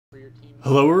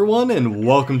Hello everyone, and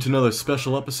welcome to another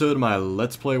special episode of my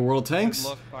Let's Play World Tanks.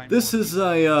 This is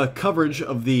a coverage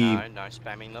of the,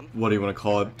 what do you want to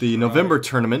call it, the November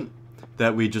tournament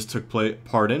that we just took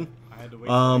part in.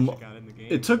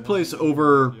 It took place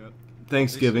over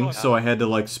Thanksgiving, so I had to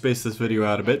like space this video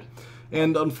out a bit.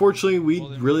 And unfortunately, we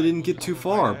really didn't get too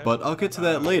far, but I'll get to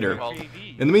that later.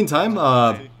 In the meantime,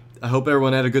 I hope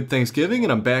everyone had a good Thanksgiving,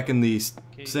 and I'm back in the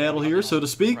saddle here, so to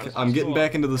speak. I'm getting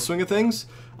back into the swing of things.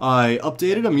 I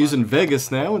updated. I'm using Vegas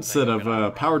now instead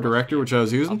of Power Director, which I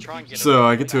was using. So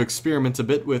I get to experiment a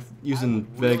bit with using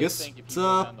Vegas. It's,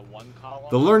 the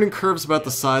learning curve's about the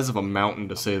size of a mountain,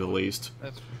 to say the least.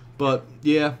 But,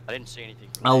 yeah,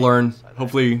 I'll learn.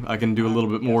 Hopefully I can do a little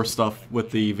bit more stuff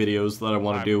with the videos that I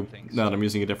want to do now that I'm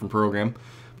using a different program.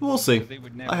 But we'll see.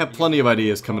 I have plenty of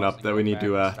ideas coming up that we need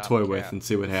to toy with and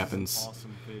see what happens.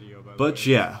 But,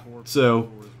 yeah,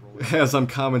 so as I'm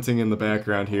commenting in the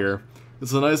background here,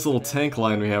 it's a nice little tank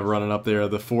line we have running up there,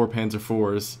 the 4 Panzer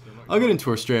IVs. I'll get into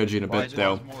our strategy in a bit,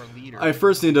 though. I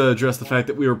first need to address the fact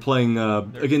that we were playing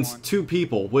against 2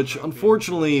 people, which,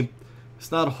 unfortunately,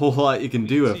 it's not a whole lot you can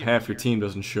do if half your team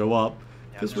doesn't show up,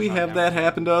 because we have that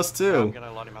happen to us, too.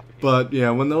 But,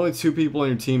 yeah, when the only 2 people on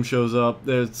your team shows up,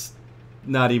 it's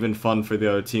not even fun for the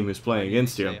other team who's playing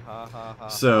against you.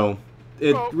 So,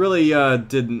 it really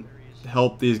didn't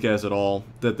help these guys at all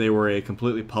that they were a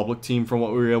completely public team from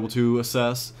what we were able to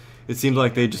assess. It seemed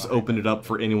like they just opened it up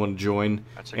for anyone to join,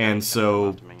 and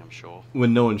so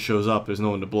when no one shows up, there's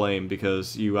no one to blame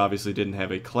because you obviously didn't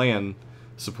have a clan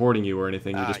supporting you or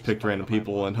anything. You just picked random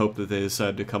people and hoped that they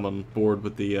decided to come on board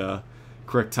with the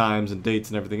correct times and dates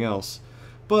and everything else.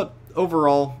 But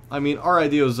overall, I mean, our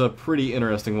idea was a pretty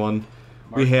interesting one.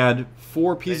 We had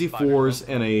 4 PZ4s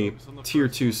and a Tier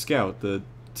 2 Scout, the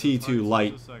T2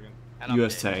 Light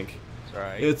US tank.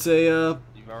 It's a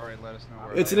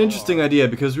it's an interesting idea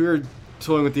because we were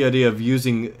toying with the idea of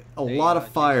using a lot of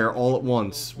fire all at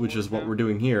once, which is what we're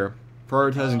doing here,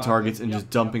 prioritizing targets and just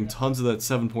dumping tons of that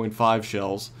 7.5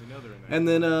 shells, and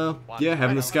then yeah,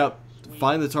 having the scout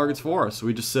find the targets for us. So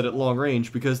we just sit at long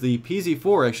range because the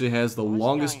PZ4 actually has the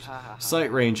longest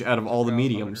sight range out of all the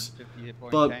mediums,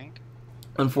 but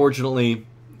unfortunately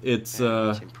it's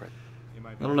I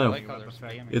don't know.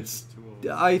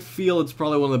 I feel it's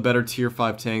probably one of the better Tier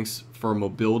 5 tanks for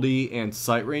mobility and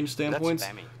sight range standpoints.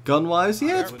 Gun-wise,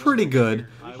 yeah, it's pretty good.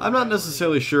 I'm not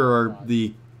necessarily sure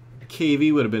the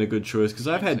KV would have been a good choice, because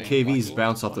I've had KVs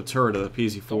bounce off the turret of the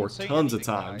PZ4 tons of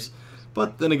times.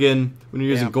 But then again, when you're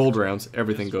using gold rounds,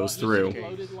 everything goes through.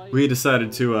 We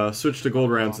decided to switch to gold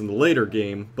rounds in the later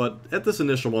game, but at this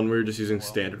initial one we were just using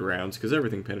standard rounds, because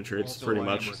everything penetrates pretty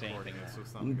much.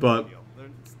 But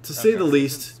to say the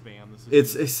least,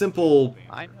 it's a simple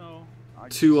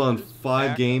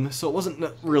 2-on-5 game, so it wasn't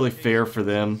really fair for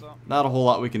them. Not a whole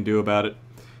lot we can do about it.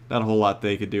 Not a whole lot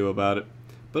they could do about it.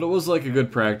 But it was like a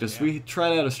good practice. We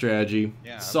tried out a strategy,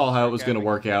 saw how it was going to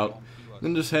work out,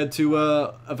 then just had to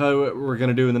evaluate what we were going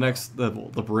to do in the next level.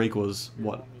 The break was,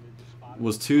 what,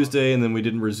 was Tuesday, and then we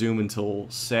didn't resume until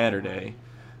Saturday.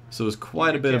 So it was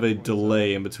quite a bit of a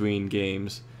delay in between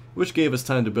games, which gave us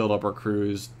time to build up our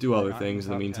crews, do other things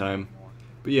in the meantime.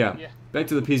 But yeah, back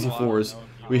to the PZ4s.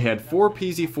 We had 4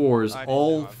 PZ4s,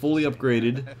 all fully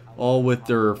upgraded, all with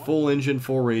their full engine,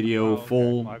 full radio,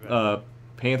 full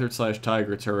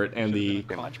Panther/Tiger turret, and the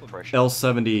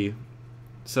L70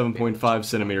 7.5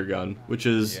 centimeter gun, which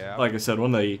is, like I said,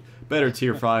 one of the better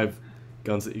Tier 5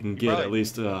 guns that you can get, at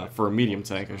least for a medium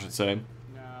tank, I should say.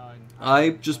 I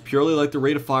just purely like the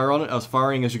rate of fire on it. I was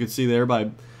firing, as you can see there, by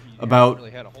about,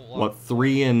 what,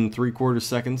 3 3/4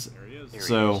 seconds.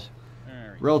 So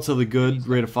relatively good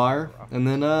rate of fire, and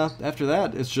then after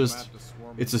that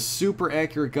it's a super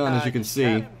accurate gun, as you can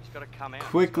see.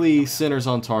 Quickly centers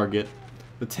on target.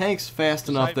 The tank's fast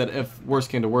enough that if worse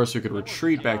came to worse we could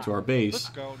retreat back to our base,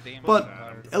 but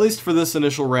at least for this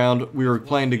initial round we were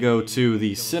planning to go to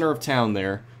the center of town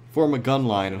there, form a gun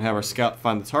line, and have our scout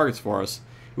find the targets for us.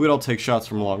 We'd all take shots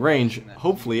from long range,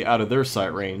 hopefully out of their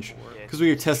sight range, because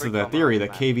we tested that theory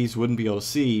that KVs wouldn't be able to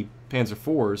see Panzer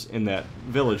IVs in that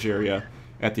village area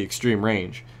at the extreme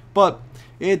range. But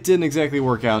it didn't exactly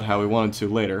work out how we wanted to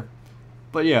later.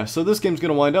 But yeah, so this game's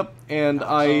going to wind up, and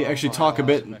I actually talk a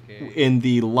bit in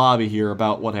the lobby here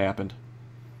about what happened.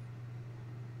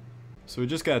 So we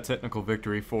just got a technical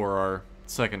victory for our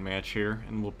second match here,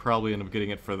 and we'll probably end up getting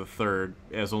it for the third,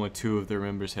 as only 2 of their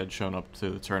members had shown up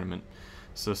to the tournament.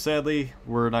 So sadly,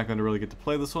 we're not going to really get to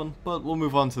play this one, but we'll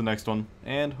move on to the next one,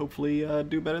 and hopefully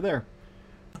do better there.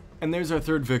 And there's our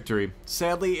third victory.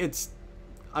 Sadly,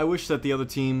 I wish that the other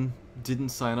team didn't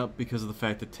sign up because of the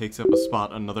fact it takes up a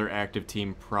spot another active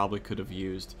team probably could have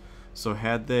used. So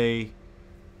had they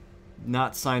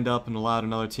not signed up and allowed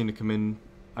another team to come in,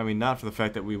 I mean, not for the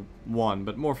fact that we won,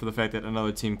 but more for the fact that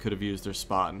another team could have used their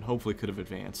spot and hopefully could have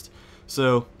advanced.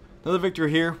 So, another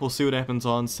victory here. We'll see what happens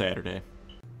on Saturday.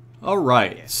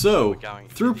 Alright, so,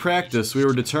 through practice, we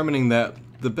were determining that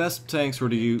the best tanks were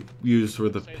to use were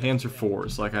the Panzer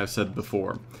IVs, like I said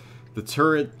before. The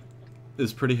turret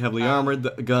is pretty heavily armored,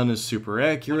 the gun is super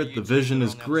accurate, the vision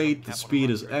is great, the speed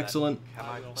is excellent.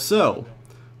 So,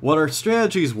 what our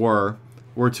strategies were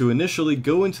to initially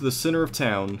go into the center of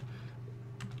town,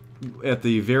 at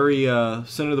the very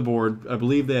center of the board. I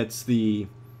believe that's the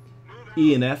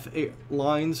E and F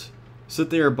lines. Sit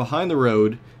there behind the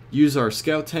road, use our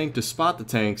scout tank to spot the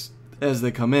tanks as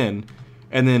they come in,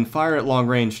 and then fire at long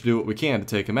range to do what we can to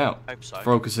take them out.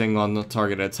 Focusing on the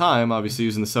target at a time, obviously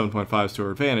using the 7.5s to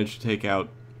our advantage to take out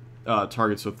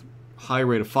targets with high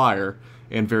rate of fire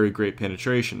and very great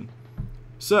penetration.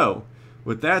 So,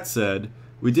 with that said,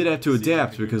 we did have to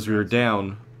adapt because we were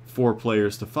down 4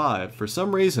 players to 5. For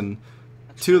some reason,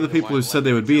 2 of the people who said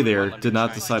they would be there did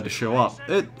not decide to show up.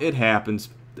 It happens.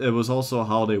 It was also a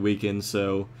holiday weekend,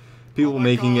 so people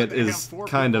making it is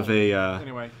kind of a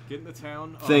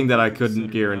thing that I couldn't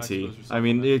guarantee. I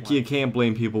mean, you can't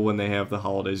blame people when they have the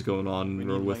holidays going on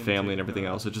or with family and everything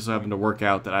else. It just happened to work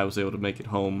out that I was able to make it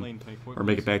home, or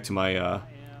make it back to my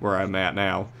where I'm at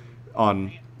now,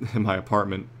 in my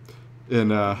apartment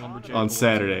on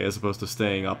Saturday, as opposed to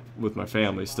staying up with my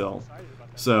family still.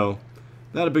 So,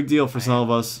 not a big deal for some of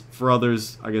us. For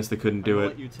others, I guess they couldn't do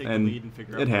it, and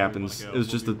it happens. It was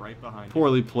just a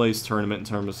poorly placed tournament in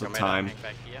terms of time.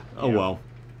 Oh well.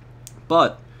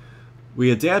 But we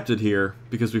adapted here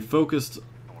because we focused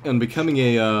on becoming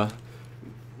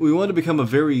we wanted to become a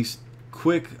very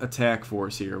quick attack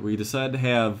force here. We decided to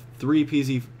have 3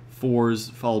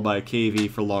 PZ4s followed by a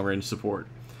KV for long-range support.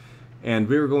 And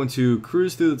we were going to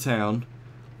cruise through the town,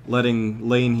 letting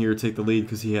Lane here take the lead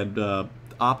because he had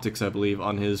optics, I believe,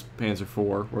 on his Panzer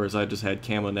IV, whereas I just had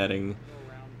camo netting,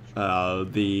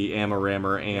 the ammo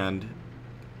rammer, and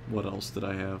what else did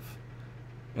I have?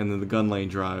 And then the gun lane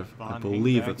drive. I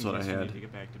believe that's what I had.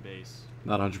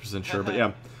 Not 100% sure, but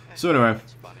yeah. So anyway,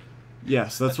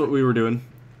 yes, that's what we were doing.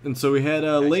 And so we had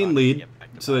Lane lead,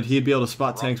 so that he'd be able to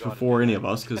spot tanks before any of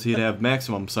us, because he'd have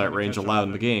maximum sight range allowed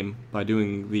in the game by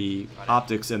doing the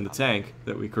optics and the tank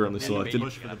that we currently selected.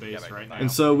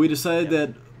 And so we decided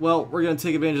that, well, we're going to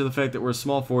take advantage of the fact that we're a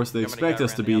small force, they expect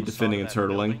us to be defending and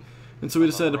turtling, and so we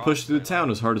decided to push through the town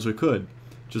as hard as we could.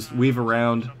 Just weave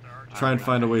around, try and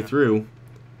find a way through,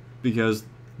 because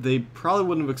they probably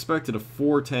wouldn't have expected a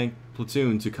 4-tank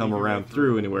platoon to come around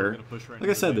through anywhere. Like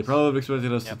I said, they probably would have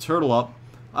expected us to turtle up.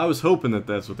 I was hoping that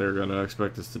that's what they were going to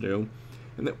expect us to do,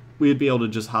 and that we'd be able to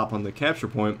just hop on the capture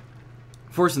point,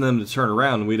 forcing them to turn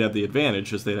around, and we'd have the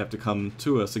advantage as they'd have to come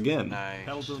to us again.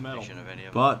 Pedal to the metal.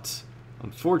 But,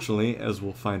 unfortunately, as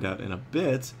we'll find out in a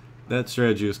bit, that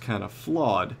strategy was kind of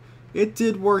flawed. It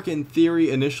did work in theory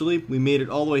initially. We made it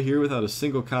all the way here without a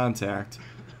single contact,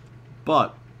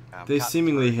 but they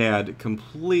seemingly had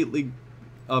completely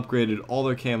upgraded all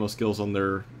their camo skills on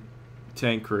their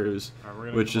tank crews,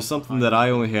 which is something that I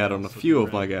only had on a few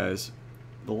of my guys.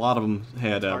 A lot of them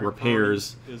had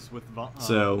repairs,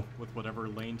 so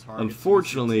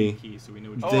unfortunately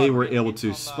they were able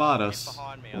to spot us.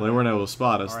 Well, they weren't able to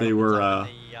spot us. They were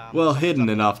well hidden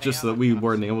enough just so that we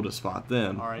weren't able to spot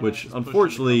them, which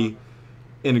unfortunately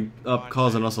ended up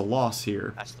causing us a loss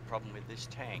here.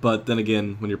 But then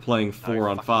again, when you're playing 4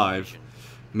 on 5,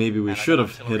 maybe we should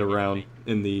have hit around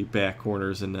in the back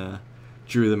corners and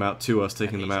drew them out to us,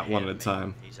 taking them out one at a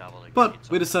time. But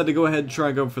we decided to go ahead and try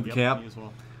and go for the cap.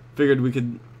 Figured we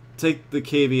could take the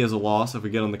KV as a loss if we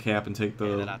get on the cap and take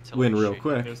the win real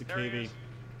quick.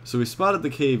 So we spotted the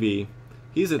KV.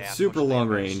 He's at super long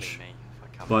range,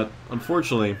 but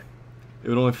unfortunately, it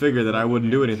would only figure that I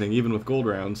wouldn't do anything, even with gold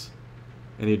rounds,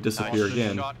 and he'd disappear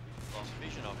again.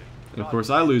 And of course,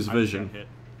 I lose vision.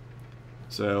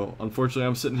 So, unfortunately,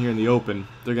 I'm sitting here in the open.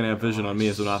 They're going to have vision on me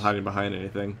as I'm not hiding behind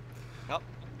anything.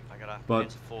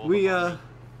 But we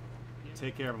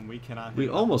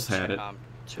almost had it,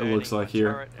 it looks like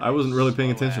here. I wasn't really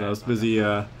paying attention. I was busy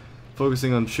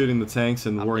focusing on shooting the tanks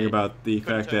and worrying about the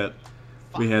fact that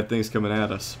we had things coming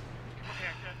at us.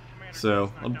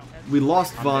 So, we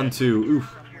lost Von too.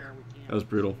 Oof. That was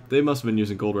brutal. They must have been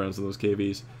using gold rounds in those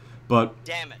KVs. But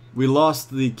we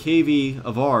lost the KV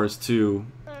of ours to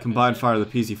combined fire the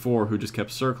PZ4, who just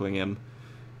kept circling him.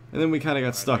 And then we kind of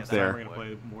got stuck there.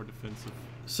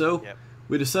 So,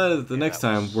 we decided that the next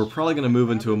time we're probably going to move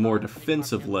into a more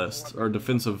defensive list, or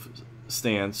defensive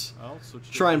stance.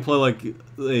 Try and play like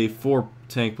a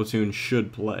 4-tank platoon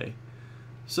should play.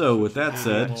 So with that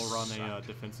said,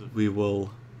 we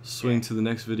will swing to the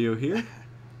next video here.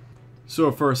 So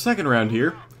for our second round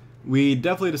here, we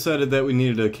definitely decided that we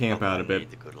needed to camp out a bit.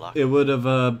 It would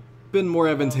have been more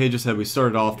advantageous had we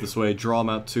started off this way, draw them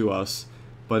out to us.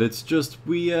 But it's just,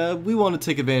 we want to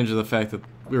take advantage of the fact that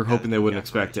we were hoping they wouldn't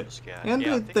expect it. And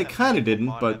they kind of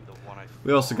didn't, but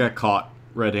we also got caught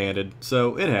red-handed,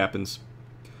 so it happens.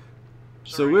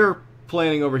 So we're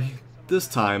planning over this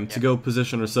time to go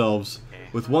position ourselves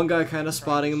with one guy kind of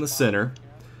spotting in the center,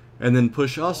 and then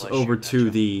push us over to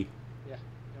the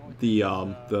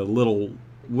little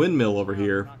windmill over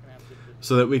here,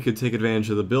 so that we could take advantage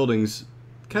of the buildings,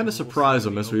 kind of surprise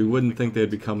them, as we wouldn't think they'd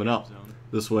be coming up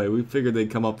this way. We figured they'd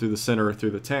come up through the center or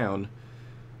through the town,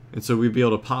 and so we'd be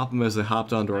able to pop them as they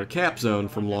hopped onto our cap zone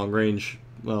from long range,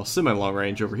 well, semi-long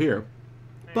range over here.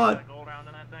 But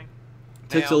it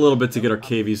takes a little bit to get our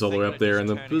KVs all the way up there, and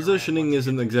the positioning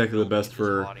isn't exactly the best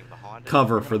for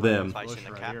cover for them.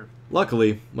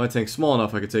 Luckily, my tank's small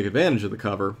enough I could take advantage of the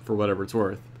cover for whatever it's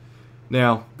worth.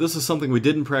 Now, this is something we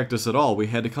didn't practice at all. We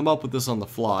had to come up with this on the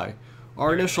fly.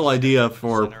 Our initial idea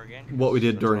for what we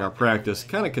did during our practice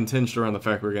kind of continged around the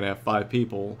fact we were going to have 5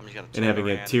 people and having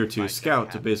a tier 2 scout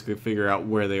to basically figure out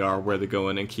where they are, where they're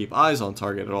going, and keep eyes on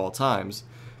target at all times,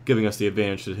 giving us the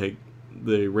advantage to take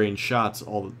the range shots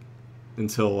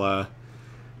until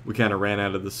we kind of ran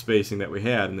out of the spacing that we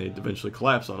had, and they eventually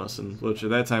collapsed on us, and which at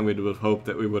that time we would have hoped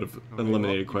that we would have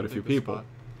eliminated quite a few people.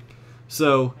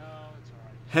 So,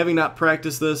 having not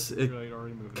practiced this, it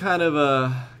kind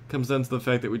of comes down to the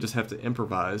fact that we just have to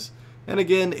improvise. And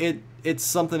again, it's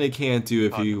something they can't do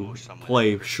if you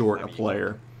play short a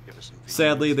player.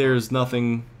 Sadly, there's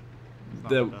nothing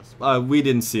that we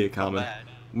didn't see it coming.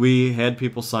 We had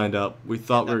people signed up. We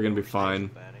thought we were going to be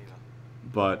fine,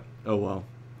 but oh well.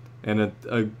 And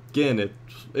again,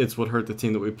 it's what hurt the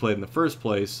team that we played in the first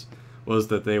place, was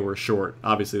that they were short.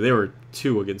 Obviously, they were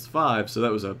 2 against 5, so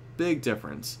that was a big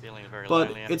difference.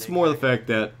 But it's more the fact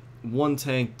that one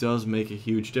tank does make a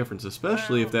huge difference,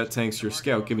 especially if that tank's your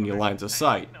scout giving you lines of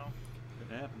sight.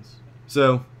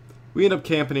 So, we end up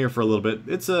camping here for a little bit.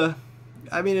 It's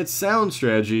it's sound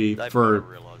strategy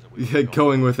for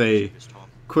going with a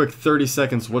quick 30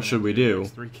 seconds, what should we do?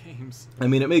 I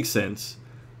mean, it makes sense,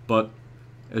 but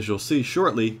as you'll see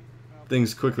shortly,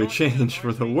 things quickly change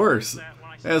for the worse,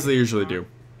 as they usually do.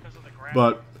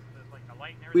 But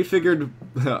we figured,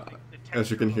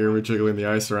 as you can hear me jiggling the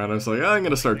ice around, I was like, I'm going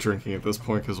to start drinking at this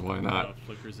point, because why not?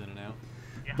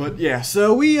 But yeah,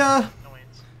 so we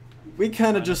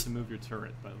kind of just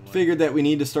figured that we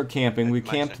need to start camping. We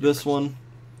camped this one.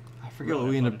 I forget what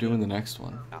we end up doing the next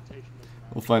one.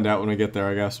 We'll find out when we get there,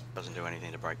 I guess. Doesn't do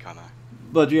anything to break camo.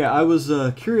 But yeah, I was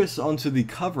curious onto the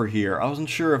cover here. I wasn't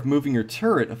sure if moving your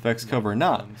turret affects cover or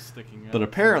not. But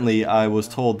apparently I was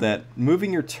told that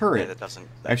moving your turret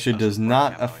actually does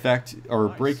not affect or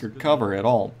break your cover at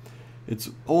all. It's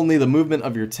only the movement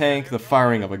of your tank, the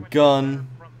firing of a gun,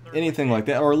 anything like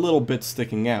that, or a little bit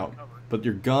sticking out. But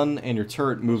your gun and your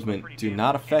turret movement do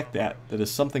not affect that. That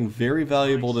is something very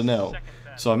valuable to know.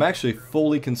 So I'm actually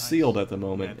fully concealed at the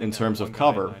moment in terms of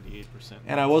cover.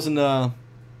 And I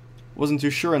wasn't too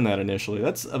sure on that initially.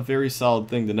 That's a very solid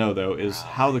thing to know, though, is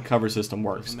how the cover system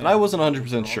works. And I wasn't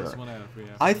 100% sure.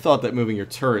 I thought that moving your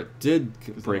turret did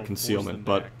break concealment,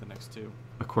 but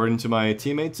according to my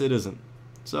teammates, it isn't.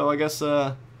 So I guess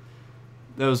that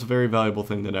was a very valuable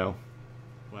thing to know.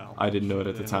 I didn't know it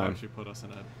at the time.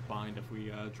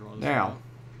 Now,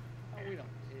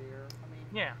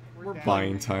 we're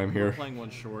buying time here.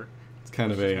 It's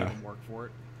kind of a,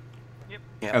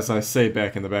 as I say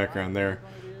back in the background there,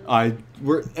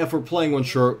 if we're playing one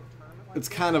short, it's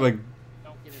kind of a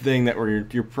thing that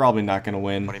you're probably not going to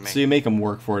win. So you make them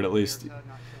work for it at least.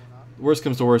 Worst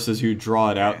comes to worst is you draw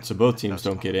it out so both teams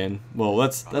don't get in. Well,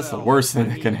 that's the worst thing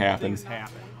that can happen.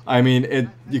 I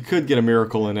mean, you could get a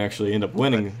miracle and actually end up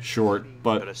winning short,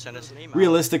 but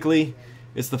realistically,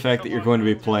 it's the fact that you're going to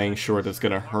be playing short that's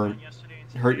going to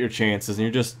hurt your chances, and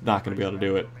you're just not going to be able to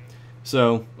do it.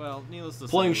 So,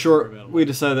 playing short, we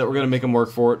decided that we're going to make them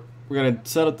work for it. We're going to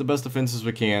set up the best defenses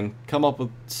we can, come up with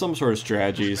some sort of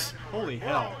strategies. Holy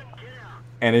hell.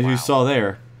 And as you saw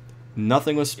there,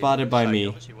 nothing was spotted by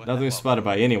me, nothing was spotted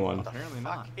by anyone.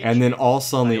 And then all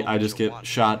suddenly I just get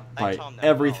shot by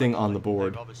everything on the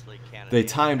board. They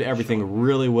timed everything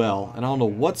really well, and I don't know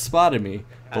what spotted me,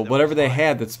 but whatever they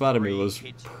had that spotted me was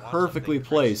perfectly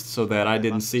placed so that I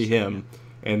didn't see him,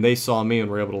 and they saw me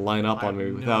and were able to line up on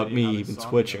me without me even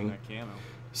twitching.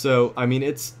 So, I mean,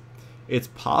 it's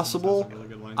possible.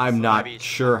 I'm not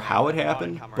sure how it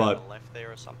happened, but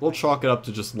we'll chalk it up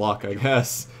to just luck, I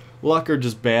guess. Luck or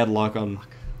just bad luck on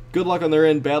good luck on their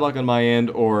end, bad luck on my end,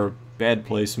 or bad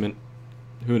placement.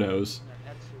 Who knows?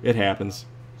 It happens.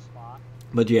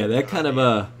 But yeah, that kind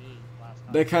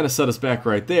of set us back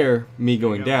right there, me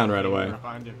going down right away.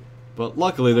 But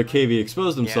luckily their KV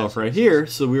exposed himself right here,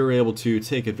 so we were able to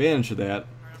take advantage of that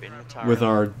with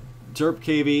our derp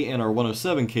KV and our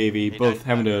 107 KV both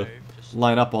having to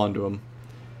line up onto him.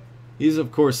 He's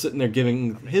of course sitting there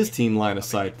giving his team line of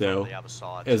sight though,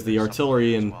 as the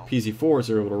artillery and PZ4s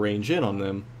are able to range in on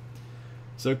them.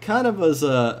 So it kind of was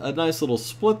a nice little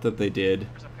split that they did.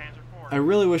 I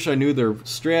really wish I knew their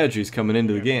strategies coming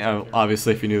into the game.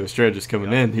 Obviously if you knew their strategies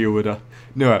coming in, you would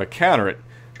know how to counter it.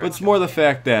 But it's more the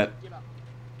fact that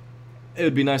it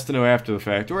would be nice to know after the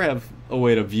fact, or have a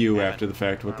way to view after the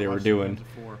fact what they were doing.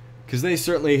 Because they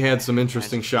certainly had some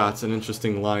interesting shots and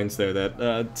interesting lines there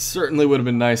that certainly would have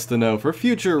been nice to know for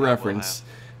future reference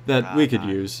that we could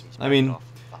use. I mean,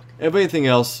 if anything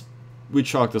else, we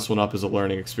chalk this one up as a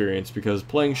learning experience, because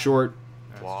playing short,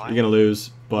 you're going to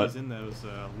lose, but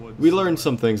we learned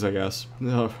some things, I guess.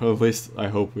 At least I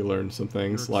hope we learned some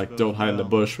things, like don't hide in the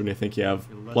bush when you think you have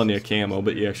plenty of camo,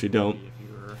 but you actually don't.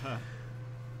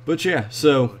 But yeah,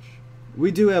 so we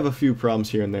do have a few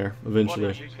problems here and there,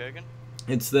 eventually.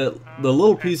 It's that the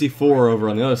little PZ4 over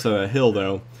on the other side of that hill,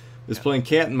 though, is playing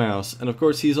cat and mouse, and of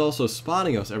course he's also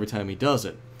spotting us every time he does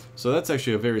it. So that's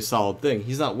actually a very solid thing.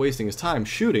 He's not wasting his time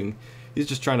shooting, he's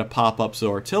just trying to pop up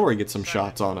so artillery gets some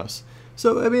shots on us.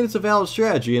 So, I mean, it's a valid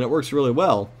strategy, and it works really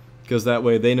well, because that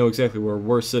way they know exactly where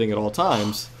we're sitting at all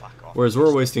times, whereas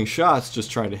we're wasting shots just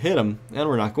trying to hit him, and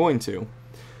we're not going to.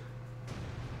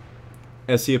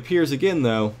 As he appears again,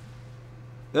 though,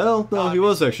 well, no, he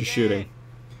was actually shooting.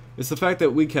 It's the fact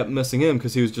that we kept missing him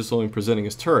because he was just only presenting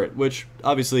his turret, which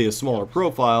obviously is smaller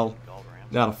profile,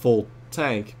 not a full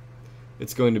tank.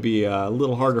 It's going to be a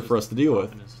little harder for us to deal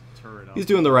with. He's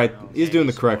doing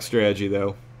the correct strategy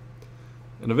though.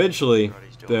 And eventually,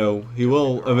 though, he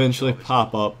will eventually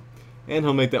pop up, and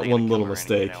he'll make that one little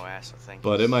mistake.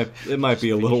 But it might be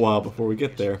a little while before we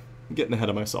get there. I'm getting ahead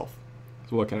of myself.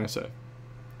 So what can I say?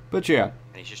 But yeah.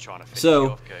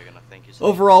 So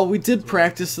overall, we did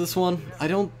practice this one.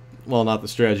 Well, not the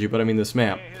strategy, but I mean this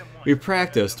map. We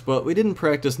practiced, but we didn't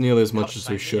practice nearly as much as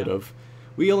we should have.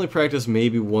 We only practiced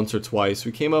maybe once or twice.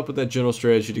 We came up with that general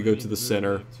strategy to go to the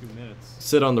center,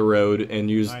 sit on the road,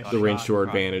 and use the range to our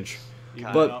advantage.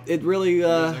 But it really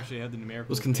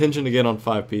was contingent again on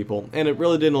 5 people, and it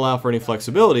really didn't allow for any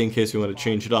flexibility in case we wanted to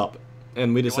change it up.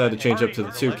 And we decided to change up to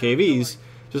the 2 KVs,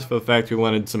 just for the fact we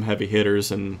wanted some heavy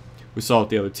hitters, and we saw what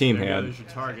the other team had.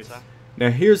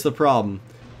 Now here's the problem.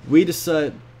 We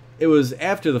decided... It was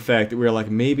after the fact that we were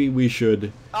like, maybe we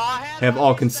should have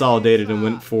all consolidated and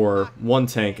went for 1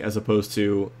 tank as opposed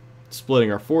to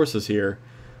splitting our forces here.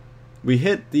 We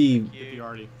hit the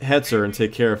Hetzer and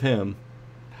take care of him,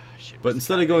 but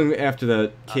instead of going after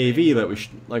that KV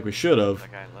that we should have,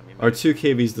 our 2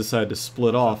 KVs decided to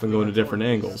split off and go into different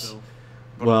angles.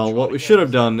 Well, what we should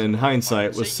have done in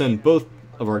hindsight was send both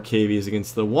of our KVs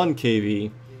against the 1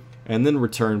 KV and then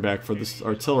return back for this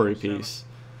artillery piece.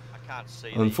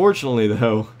 Unfortunately,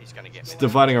 though,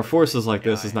 dividing our forces like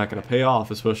this is not going to pay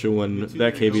off, especially when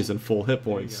that KV is in full hit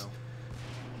points.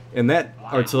 And that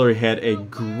artillery had a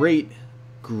great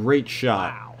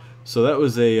shot. So that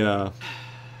was a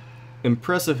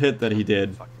impressive hit that he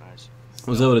did.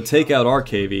 Was able to take out our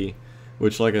KV,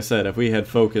 which, like I said, if we had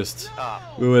focused,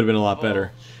 we would have been a lot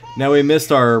better. Now we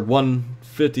missed our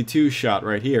 152 shot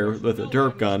right here with a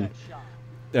derp gun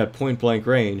at point-blank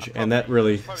range, and that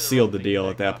really sealed the deal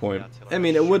at that point. I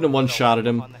mean, it wouldn't have one-shotted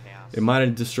him. It might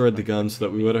have destroyed the gun so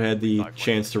that we would have had the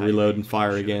chance to reload and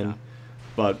fire again.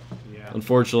 But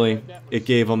unfortunately, it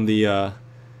gave them the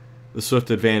swift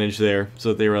advantage there, so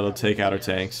that they were able to take out our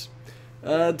tanks.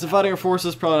 Dividing our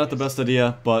forces probably not the best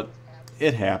idea, but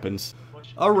it happens.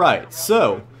 Alright,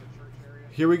 so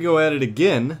here we go at it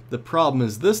again. The problem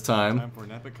is this time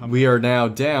we are now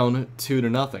down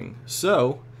 2-0.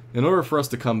 So in order for us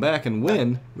to come back and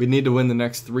win, we need to win the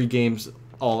next 3 games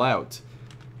all out.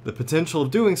 The potential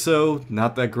of doing so,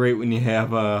 not that great when you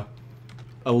have a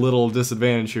little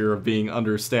disadvantage here of being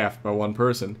understaffed by 1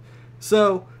 person.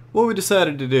 So what we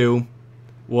decided to do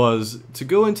was to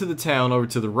go into the town over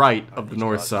to the right of the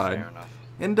north side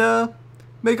and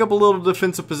make up a little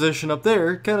defensive position up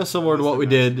there, kind of similar to what we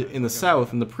did in the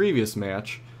south in the previous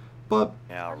match. But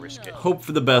hope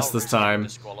for the best this time,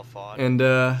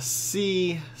 and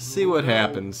see what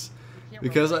happens.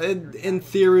 Because in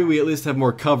theory, we at least have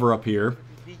more cover up here.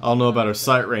 I don't know about our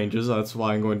sight ranges. That's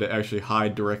why I'm going to actually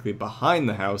hide directly behind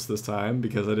the house this time,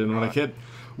 because I didn't want to get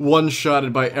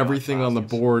one-shotted by everything on the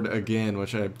board again,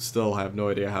 which I still have no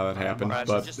idea how that happened.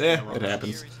 But it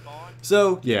happens.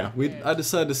 So, yeah, I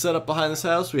decided to set up behind this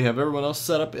house. We have everyone else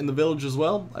set up in the village as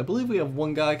well. I believe we have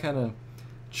one guy kind of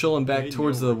chilling back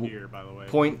towards the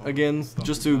point again,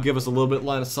 just to give us a little bit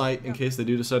line of sight in case they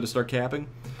do decide to start capping.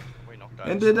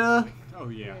 And oh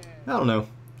yeah, I don't know.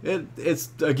 It's,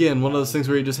 again, one of those things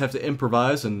where you just have to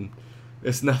improvise, and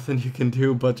it's nothing you can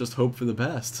do but just hope for the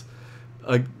best.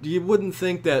 You wouldn't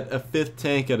think that a 5th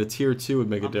tank at a tier 2 would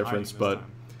make a difference, but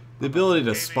the ability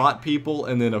to spot people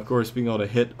and then, of course, being able to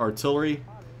hit artillery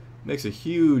makes a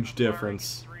huge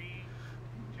difference.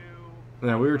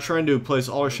 Now, we were trying to place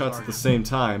all our shots at the same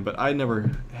time, but I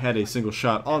never had a single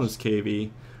shot on this KV.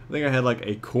 I think I had like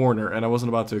a corner, and I wasn't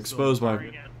about to expose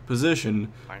my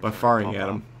position by firing at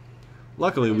him.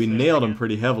 Luckily, we nailed him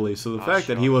pretty heavily, so the fact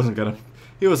that he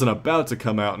wasn't about to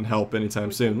come out and help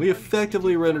anytime soon, we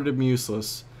effectively rendered him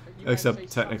useless. Except,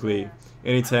 technically,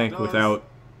 any tank without,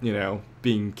 you know,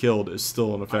 being killed is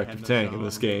still an effective tank in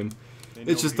this game.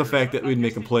 It's just the fact that we'd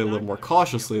make him play a little more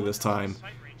cautiously this time,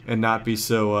 and not be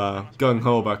so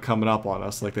gung-ho about coming up on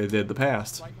us like they did in the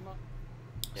past.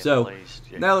 So,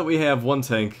 now that we have one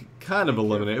tank kind of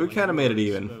eliminated, we kind of made it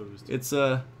even. It's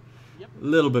a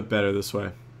little bit better this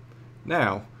way.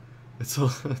 Now, it's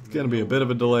going to be a bit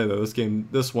of a delay though.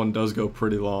 This one does go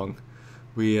pretty long.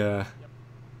 Well,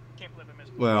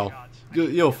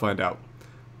 you'll find out.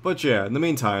 But yeah, in the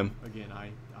meantime,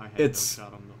 it's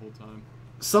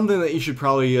something that you should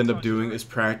probably end up doing is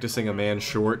practicing a man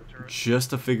short just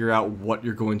to figure out what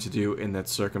you're going to do in that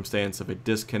circumstance of a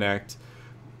disconnect,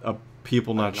 of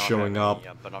people not showing up.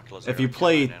 If you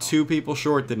play 2 people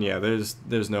short, then yeah,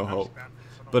 there's no hope.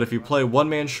 But if you play 1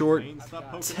 man short,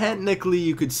 technically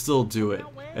you could still do it.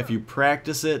 If you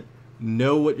practice it,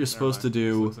 know what you're supposed to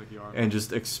do, and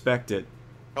just expect it,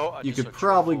 you could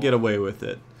probably get away with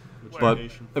it. But,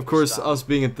 of course, us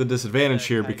being at the disadvantage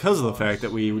here because of the fact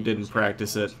that we didn't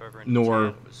practice it,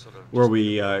 nor were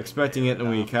we expecting it, and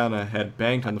we kind of had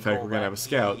banked on the fact we're going to have a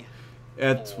scout,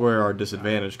 that's where our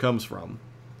disadvantage comes from.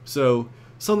 So,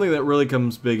 something that really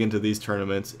comes big into these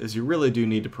tournaments is you really do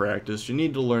need to practice. You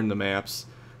need to learn the maps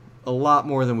a lot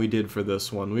more than we did for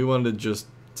this one. We wanted to just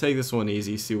take this one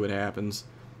easy, see what happens,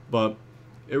 but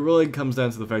it really comes down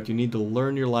to the fact you need to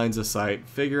learn your lines of sight,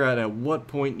 figure out at what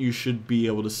point you should be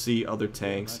able to see other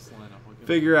tanks,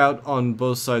 figure out on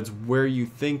both sides where you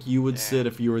think you would sit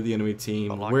if you were the enemy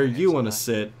team, where you want to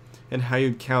sit, and how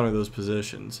you'd counter those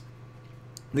positions.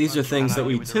 These are things that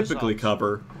we typically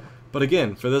cover, but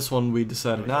again, for this one we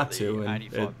decided not to,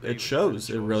 and it shows.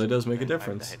 It really does make a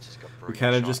difference. We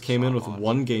kind of just came in with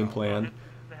one game plan,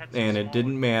 and it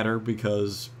didn't matter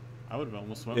because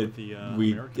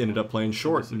we ended up playing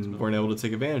short and weren't able to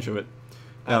take advantage of it.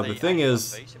 Now the thing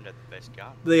is,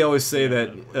 they always say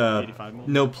that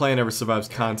no plan ever survives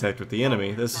contact with the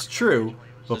enemy. This is true,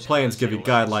 but plans give you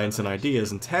guidelines and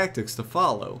ideas and tactics to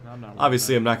follow.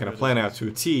 Obviously I'm not going to plan out to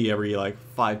a T every like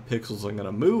 5 pixels I'm going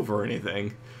to move or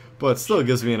anything, but it still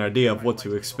gives me an idea of what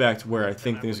to expect, where I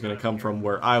think things are going to come from,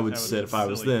 where I would sit if I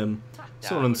was them,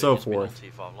 so on and so forth.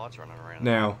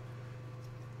 Now,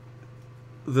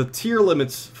 the tier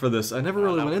limits for this, I never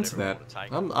really went into that.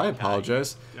 I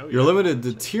apologize. You're limited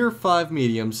to tier 5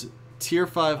 mediums, tier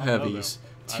 5 heavies,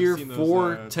 tier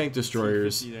 4 tank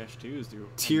destroyers,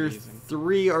 tier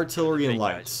 3 artillery and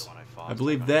lights. I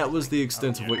believe that was the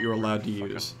extent of what you're allowed to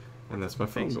use. And that's my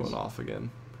phone going off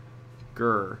again.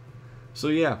 Grr. So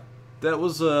yeah, that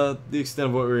was the extent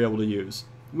of what we were able to use.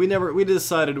 We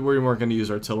decided we weren't going to use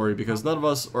artillery because none of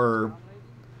us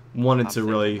wanted to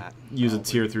really use a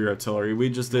tier 3 artillery. We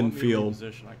just didn't feel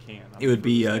it would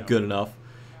be good enough.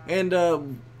 And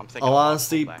all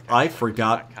honesty, I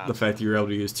forgot the fact that you were able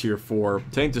to use tier 4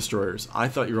 tank destroyers. I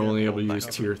thought you were only able to use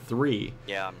tier 3.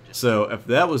 So if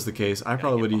that was the case, I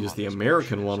probably would have used the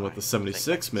American one with the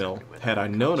 76 mil had I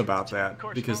known about that,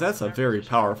 because that's a very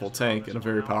powerful tank and a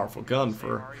very powerful gun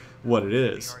for what it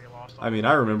is. I mean,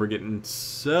 I remember getting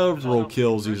several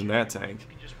kills using that tank.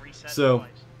 So,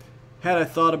 had I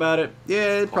thought about it,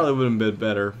 yeah, it probably would have been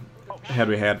better had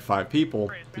we had 5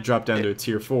 people to drop down to a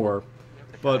tier 4.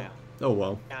 But, oh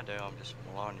well.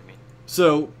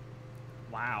 So,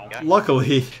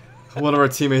 luckily, one of our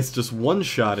teammates just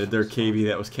one-shotted their KV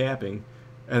that was capping,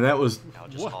 and that was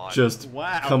just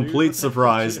complete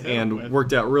surprise and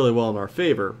worked out really well in our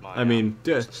favor. I mean,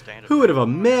 who would have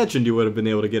imagined you would have been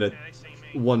able to get a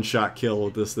one-shot kill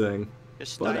with this thing?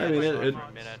 But, I mean,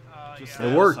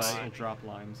 it worked.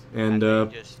 And,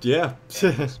 yeah.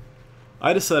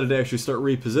 I decided to actually start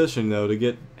repositioning, though, to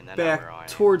get back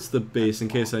towards the base in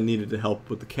case I needed to help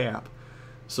with the cap.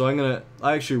 So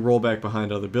I actually roll back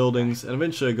behind other buildings, and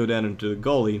eventually I go down into the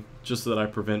gully, just so that I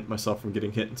prevent myself from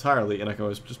getting hit entirely, and I can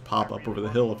always just pop up over the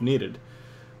hill if needed.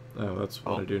 Oh, that's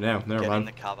what I do now. Never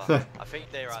mind.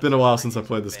 It's been a while since I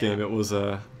played this game. It was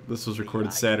this was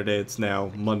recorded Saturday. It's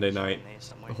now Monday night.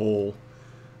 The whole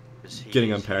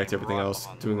getting unpacked, everything else,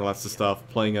 doing lots of stuff,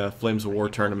 playing a Flames of War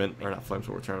tournament, or not Flames of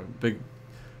War tournament,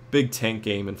 big tank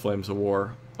game in Flames of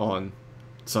War on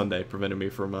Sunday, prevented me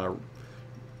from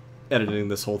editing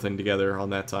this whole thing together on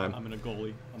that time. I'm in a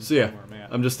goalie. So yeah,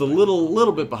 I'm just a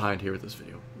little bit behind here with this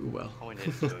video. Ooh, well.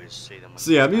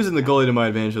 So yeah, I'm using the goalie to my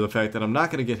advantage of the fact that I'm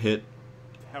not going to get hit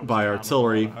by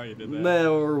artillery,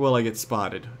 nor will I get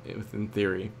spotted, in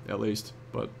theory, at least.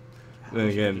 But then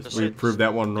again, we proved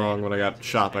that one wrong when I got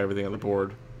shot by everything on the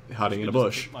board, hiding in a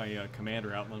bush.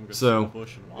 So,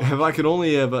 if I could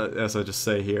only have, as I just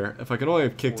say here, if I could only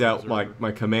have kicked out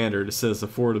my commander to sit as a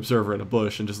forward observer in a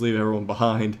bush and just leave everyone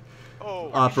behind,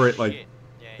 operate like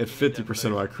at 50%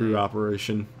 of my crew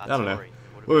operation, I don't know.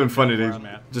 It would have been funny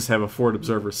to just have a forward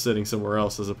observer sitting somewhere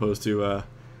else as opposed to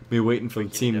me waiting for the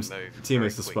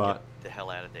teammates to spot.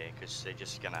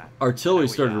 Artillery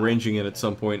started ranging in at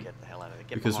some point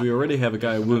because we already have a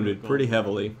guy wounded pretty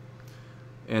heavily,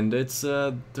 and it's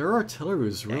their artillery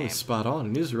was really spot on,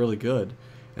 and he was really good,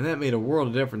 and that made a world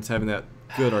of difference having that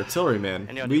good artillery man.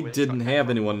 We didn't have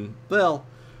anyone. Well,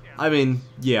 I mean,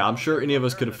 yeah, I'm sure any of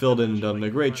us could have filled in and done a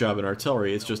great job in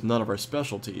artillery. It's just none of our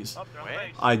specialties.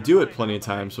 I do it plenty of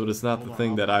times, but it's not the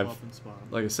thing that I've,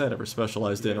 like I said, ever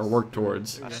specialized in or worked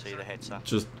towards.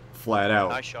 Just flat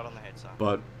out.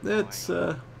 But it's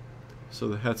so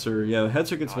the Hetzer, yeah, the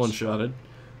Hetzer gets one-shotted,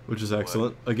 which is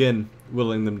excellent. Again,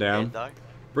 whittling them down.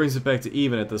 Brings it back to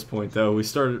even at this point, though. We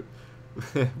started,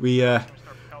 we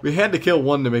had to kill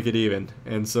one to make it even,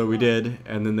 and so we did,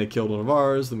 and then they killed one of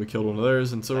ours, then we killed one of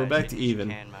theirs, and so we're back to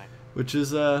even, which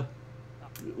is,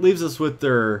 leaves us with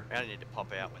their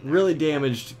really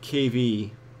damaged KV,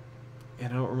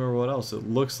 and I don't remember what else it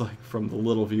looks like from the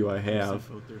little view I have.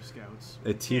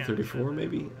 A T-34,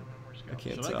 maybe? I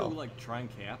can't tell. Like, try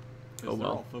and cap? Oh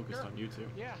well. Focused on you two.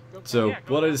 So,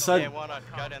 what I decided,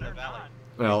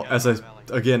 well, as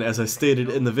I stated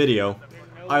in the video,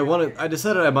 I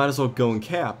decided I might as well go and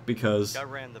cap because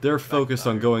they're focused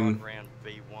on going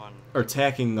or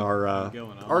attacking our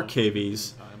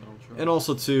KVs, and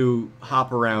also to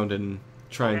hop around and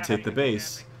try and take the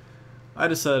base. I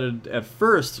decided at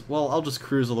first, well, I'll just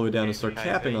cruise all the way down and start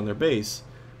capping on their base,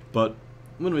 but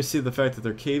when we see the fact that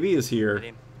their KV is here,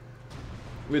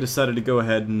 we decided to go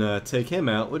ahead and take him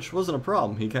out, which wasn't a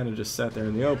problem. He kind of just sat there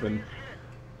in the open,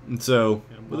 and so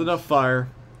with enough fire,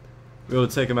 we were able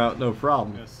to take him out, no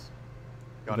problem.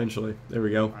 Eventually, there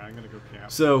we go.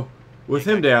 So, with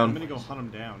him down,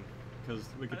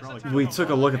 we took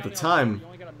a look at the time,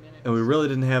 and we really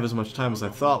didn't have as much time as I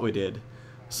thought we did.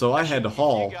 So I had to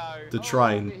haul to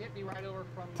try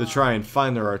and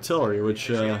find their artillery,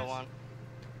 which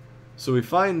so we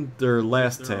find their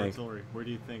last tank,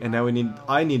 and now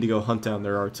I need to go hunt down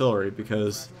their artillery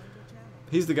because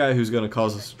he's the guy who's going to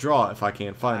cause us to draw if I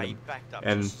can't find him.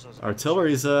 And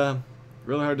artillery's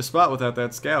really hard to spot without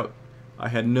that scout. I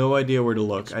had no idea where to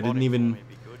look. I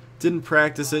didn't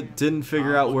practice it, didn't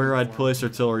figure out where I'd place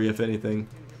artillery, if anything.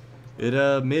 It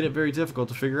made it very difficult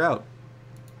to figure out.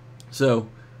 So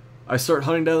I start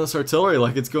hunting down this artillery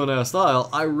like it's going out of style.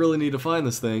 I really need to find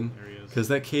this thing because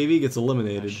that KV gets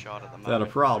eliminated without a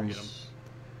problem.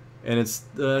 And it's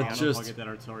just. Get that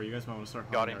artillery. You guys might want to start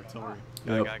hunting artillery.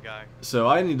 Yep. So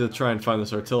I need to try and find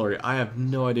this artillery. I have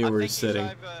no idea where he's sitting.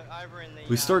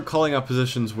 We start calling out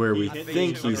positions where we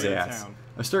think he's at.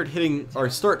 I start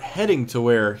heading to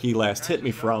where he last hit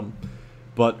me from,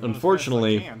 but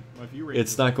unfortunately,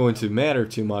 it's not going to matter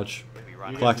too much.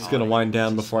 The clock's going to wind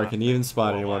down before I can even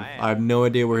spot anyone. I have no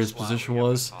idea where his position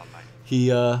was. He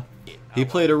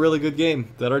played a really good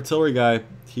game. That artillery guy,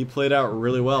 he played out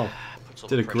really well.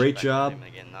 Did a great job.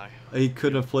 He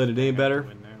couldn't have played it any better.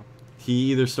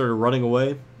 He either started running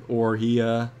away or he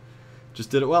just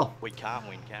did it well.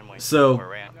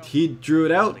 So he drew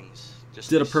it out,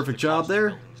 did a perfect job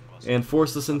there, and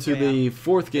forced us into the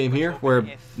fourth game here, where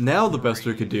now the best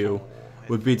we could do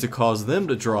would be to cause them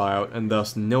to draw out, and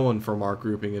thus no one from our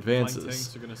grouping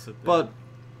advances. But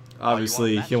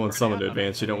obviously he wants someone to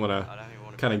advance. You don't want to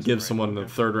kind of give someone in the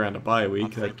third round a bye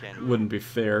week. That wouldn't be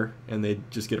fair, and they'd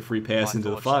just get a free pass into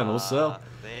the finals. So,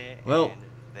 well,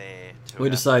 we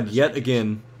decide yet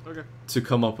again to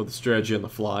come up with a strategy on the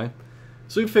fly.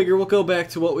 So we figure we'll go back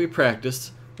to what we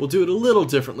practiced. We'll do it a little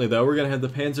differently, though. We're going to have the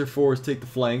Panzer IVs take the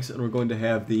flanks, and we're going to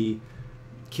have the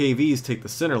KVs take the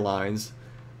center lines.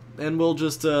 And we'll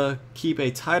just keep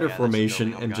a tighter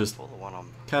formation and just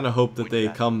kind of hope that they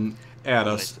come at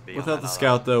us. Without the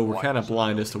scout, though, we're kind of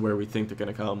blind as to where we think they're going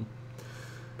to come.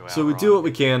 So we do what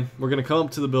we can. We're going to come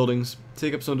up to the buildings,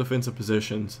 take up some defensive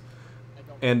positions,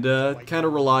 and kind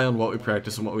of rely on what we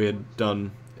practice and what we had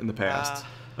done in the past.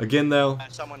 Again, though,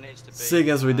 seeing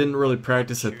as we didn't really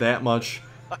practice it that much,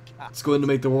 it's going to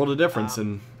make the world a difference,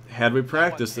 and had we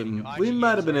practiced it, we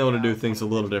might have been able to do things a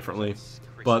little differently.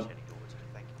 But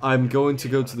I'm going to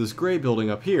go to this gray building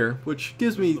up here, which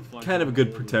gives me kind of a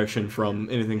good protection from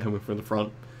anything coming from the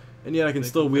front. And yet I can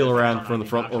still wheel around from the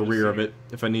front or rear of it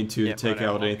if I need to take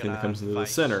out anything that comes into the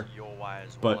center.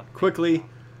 But quickly,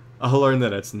 I'll learn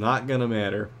that it's not going to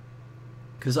matter,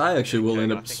 because I actually will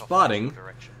end up spotting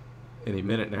any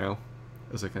minute now,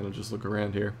 as I kind of just look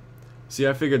around here. See,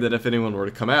 I figured that if anyone were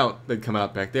to come out, they'd come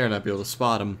out back there and I'd be able to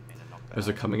spot them as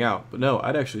they're coming out. But no,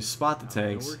 I'd actually spot the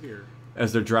tanks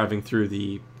as they're driving through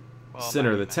the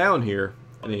center of the town here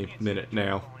any minute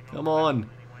now. Come on.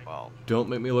 Don't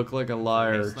make me look like a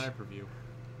liar.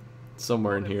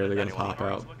 Somewhere in here they're going to pop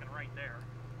out.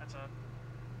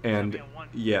 And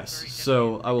yes,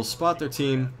 so I will spot their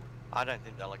team. I don't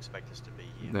think they'll expect us to be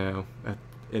here. No, at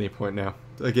any point now.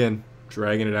 Again,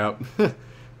 dragging it out.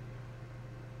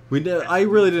 I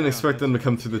really didn't expect them to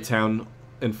come through the town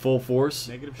in full force,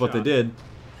 but they did.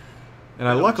 And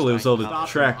I luckily was able to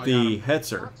track the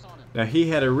Hetzer. Now he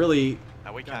had a really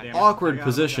awkward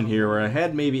position here where I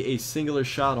had maybe a singular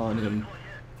shot on him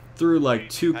through like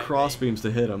 2 crossbeams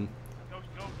to hit him.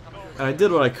 And I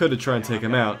did what I could to try and take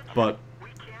him out, but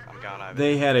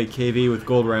they had a KV with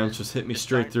gold rounds just hit me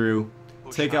straight through,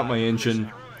 take out my engine,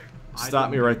 stop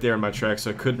me right there in my tracks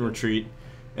so I couldn't retreat.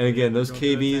 And again, those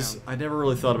KVs, I never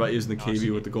really thought about using the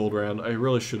KV with the gold round. I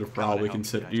really should have probably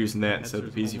considered using that instead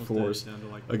of the PZ4s.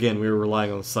 Again, we were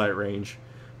relying on the sight range.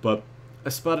 But I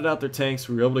spotted out their tanks,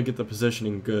 we were able to get the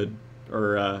positioning good,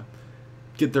 or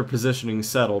get their positioning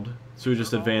settled. So we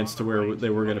just advanced to where they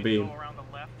were going to be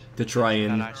to try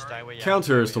and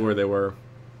counter as to where they were.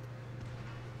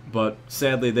 But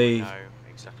sadly,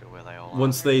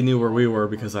 once they knew where we were,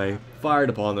 because I fired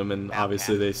upon them and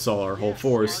obviously they saw our whole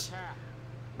force,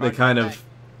 they kind of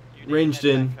ranged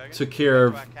in, took care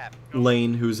of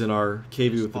Lane, who's in our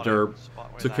KV with the derp,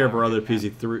 took care of our other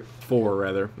PZ4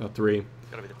 rather, not 3.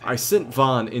 I sent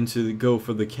Vaughn into go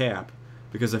for the cap,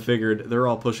 because I figured they're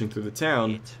all pushing through the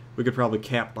town, we could probably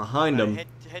cap behind them,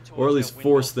 or at least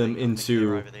force them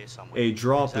into a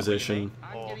draw position,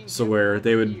 so where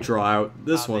they would draw out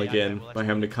this one again by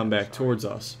having to come back towards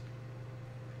us.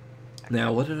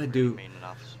 Now, what did I do?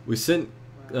 We sent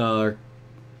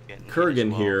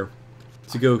Kurgan here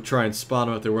to go try and spot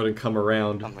them if they were to come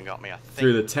around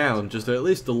through the town, just to at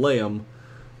least delay them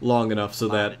long enough so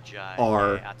that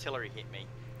our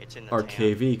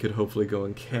KV could hopefully go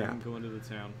and cap.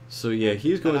 So yeah,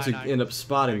 he's going to end up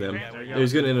spotting them.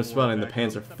 He's going to end up spotting the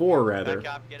Panzer IV rather.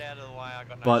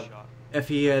 But if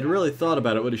he had really thought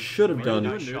about it, what he should have done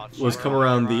was come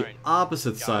around the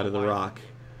opposite side of the rock.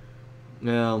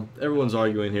 Now, everyone's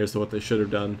arguing here as to what they should have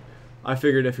done. I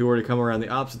figured if he were to come around the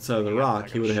opposite side of the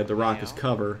rock, he would have had the rock as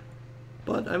cover.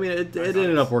 But, I mean, it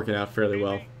ended up working out fairly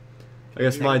well. I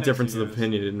guess my difference of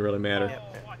opinion didn't really matter.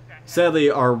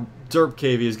 Sadly, our derp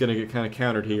KV is going to get kind of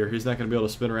countered here. He's not going to be able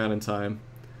to spin around in time.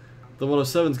 The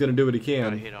 107's going to do what he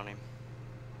can.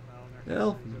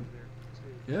 Well,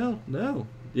 yeah, no.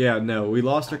 Yeah, no, we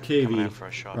lost our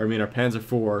KV, or I mean our Panzer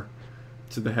IV,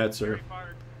 to the Hetzer.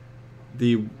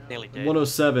 The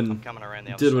 107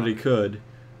 did what he could.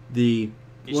 The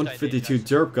 152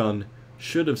 derp gun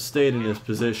should have stayed in his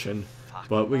position,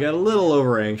 but we got a little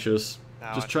over anxious,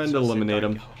 just trying to eliminate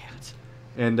him.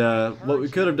 And what we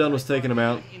could have done was taken him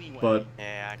out, but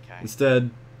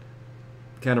instead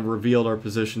kind of revealed our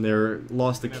position there,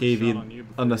 lost the KV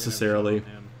unnecessarily.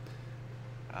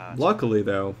 Luckily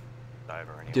though,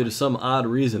 due to some odd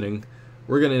reasoning,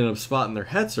 we're going to end up spotting their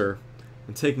Hetzer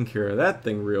and taking care of that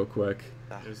thing real quick.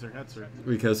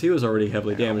 Because he was already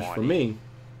heavily damaged from me.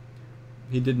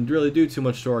 He didn't really do too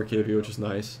much to our KV, which is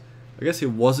nice. I guess he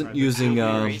wasn't using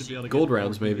gold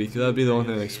rounds, maybe, because that would be the only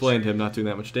thing that explained him not doing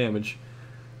that much damage.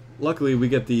 Luckily, we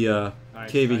get the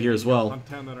KV here as well.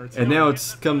 And now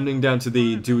it's coming down to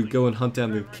the, do we go and hunt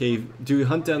down the cave? Do we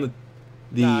hunt down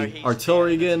the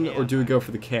artillery again, or do we go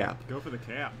for the cap? Go for the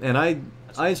cap. And I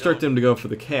instruct him to go for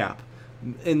the cap.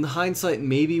 In hindsight,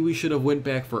 maybe we should have went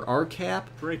back for our cap,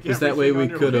 because that way we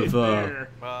could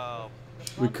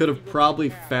have probably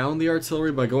found the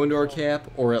artillery by going to our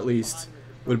cap, or at least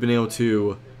would have been able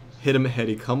to hit him had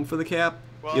he come for the cap,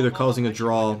 either causing a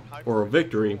draw or a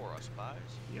victory.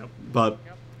 But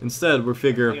instead, we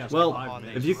figure, well,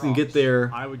 if you can get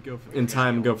there in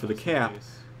time and go for the cap,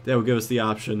 that would give us the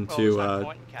option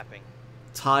to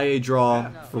tie a draw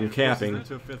from capping,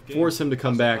 force him to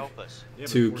come back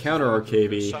to counter our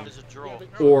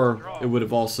KV, or it would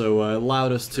have also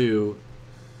allowed us to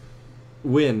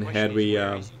win had we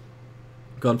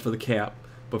gone for the cap.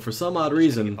 But for some odd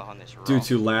reason, due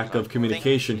to lack of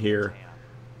communication here,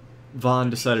 Vaughn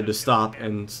decided to stop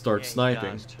and start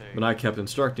sniping, but I kept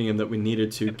instructing him that we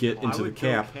needed to get into the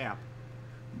cap,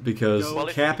 because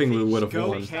capping we would have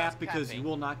won. Go cap because you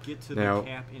will not get to the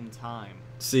cap in time.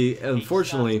 See,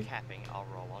 unfortunately,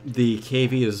 the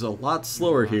KV is a lot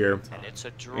slower here,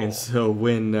 and so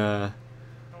when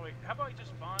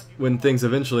things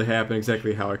eventually happen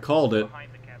exactly how I called it,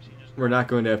 we're not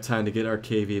going to have time to get our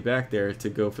KV back there to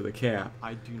go for the cap.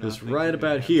 Because right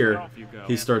about here,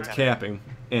 he starts capping,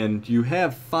 and you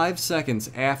have 5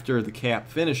 seconds after the cap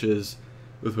finishes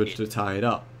with which to tie it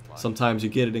up. Sometimes you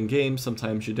get it in game,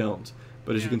 sometimes you don't.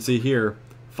 But as you can see here,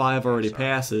 5 already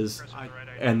passes,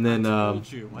 and then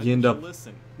you end up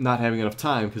not having enough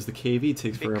time because the KV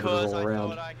takes forever to roll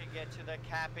around.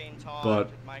 But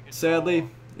sadly,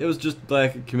 it was just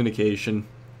lack of communication.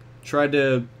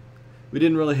 We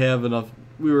didn't really have enough.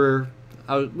 We were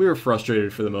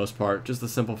frustrated for the most part. Just the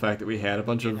simple fact that we had a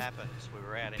bunch of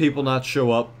people not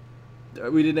show up.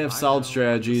 We didn't have solid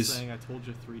strategies,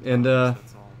 and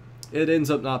it ends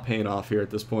up not paying off here at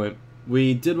this point.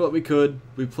 We did what we could.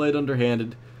 We played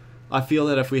underhanded. I feel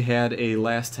that if we had a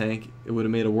last tank, it would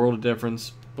have made a world of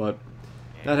difference. But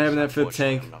not having that 5th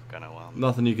tank,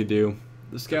 nothing you could do.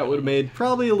 The scout would have made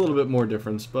probably a little bit more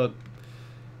difference, but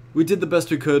we did the best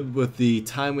we could with the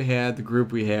time we had, the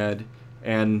group we had,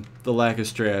 and the lack of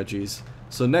strategies.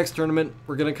 So next tournament,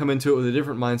 we're going to come into it with a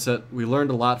different mindset. We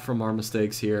learned a lot from our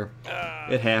mistakes here.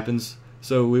 It happens.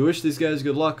 So we wish these guys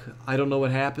good luck. I don't know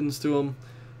what happens to them.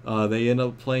 They ended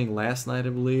up playing last night, I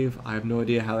believe. I have no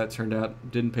idea how that turned out.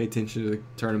 Didn't pay attention to the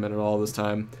tournament at all this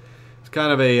time. It's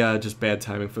kind of a just bad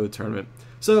timing for the tournament.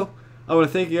 So I want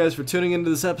to thank you guys for tuning into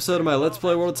this episode of my Let's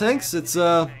Play World of Tanks. It's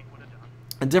a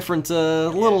different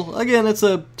again, it's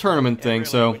a tournament thing,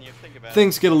 so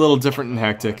things get a little different and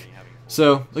hectic.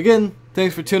 So again,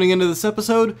 thanks for tuning into this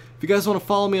episode. If you guys want to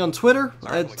follow me on Twitter,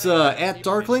 at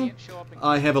Darkling,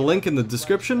 I have a link in the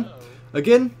description.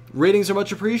 Again, ratings are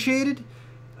much appreciated.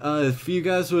 If you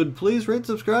guys would please rate and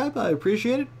subscribe, I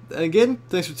appreciate it. And again,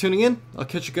 thanks for tuning in. I'll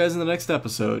catch you guys in the next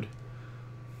episode.